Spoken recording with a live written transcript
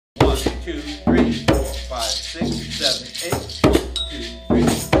2, 3, 4, 5, 6, 7, 8. 1, 2, 3,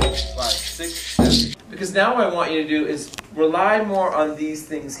 4, 5, 6, 7. Because now what I want you to do is rely more on these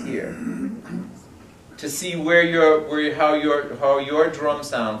things here to see how your drum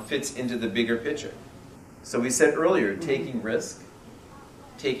sound fits into the bigger picture. So we said earlier, taking risk,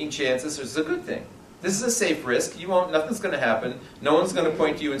 taking chances is a good thing. This is a safe risk. Nothing's going to happen. No one's going to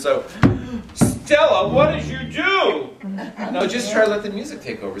point to you and say, Stella, what did you do? No, just try to let the music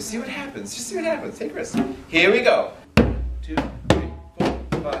take over. See what happens. Just see what happens. Take risk. Here we go. 2, 3, 4,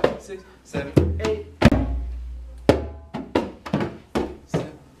 5, 6, 7, 8.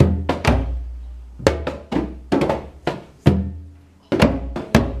 7.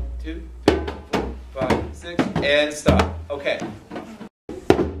 2, 3, 4, 5, 6, and stop. Okay.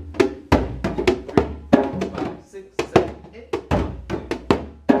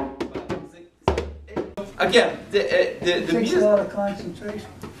 Again, the takes music, a lot of concentration.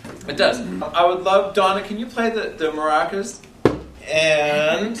 It does. I would love, Donna, can you play the maracas?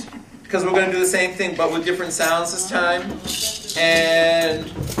 And, because we're going to do the same thing, but with different sounds this time. And,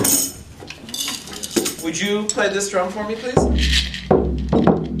 would you play this drum for me, please?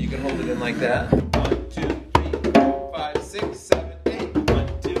 You can hold it in like that. 1, 2, 3, 4, 5, 6, 7, 8.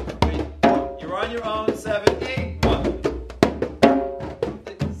 1, 2, 3, 4. You're on your own. 7, 8. 1.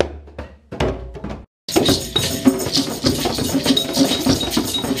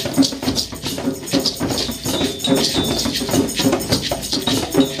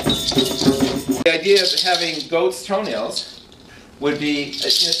 The idea of having goat's toenails would be,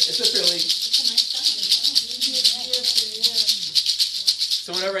 it's a fairly...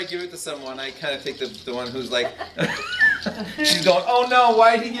 So whenever I give it to someone, I kind of take the one who's like, she's going, oh no,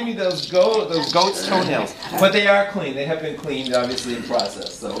 why did he give me those goat's toenails? But they are clean. They have been cleaned, obviously, in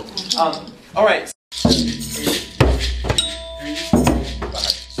process. So, all right. 3, 4, 5,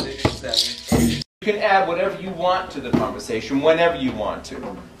 6, 7, 8. You can add whatever you want to the conversation whenever you want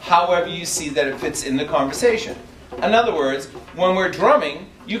to, however you see that it fits in the conversation. In other words, when we're drumming,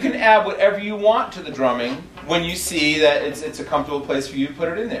 you can add whatever you want to the drumming when you see that it's a comfortable place for you to put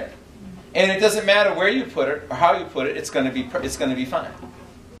it in there. And it doesn't matter where you put it or how you put it, it's going to be fine.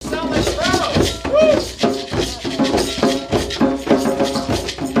 So much Woo!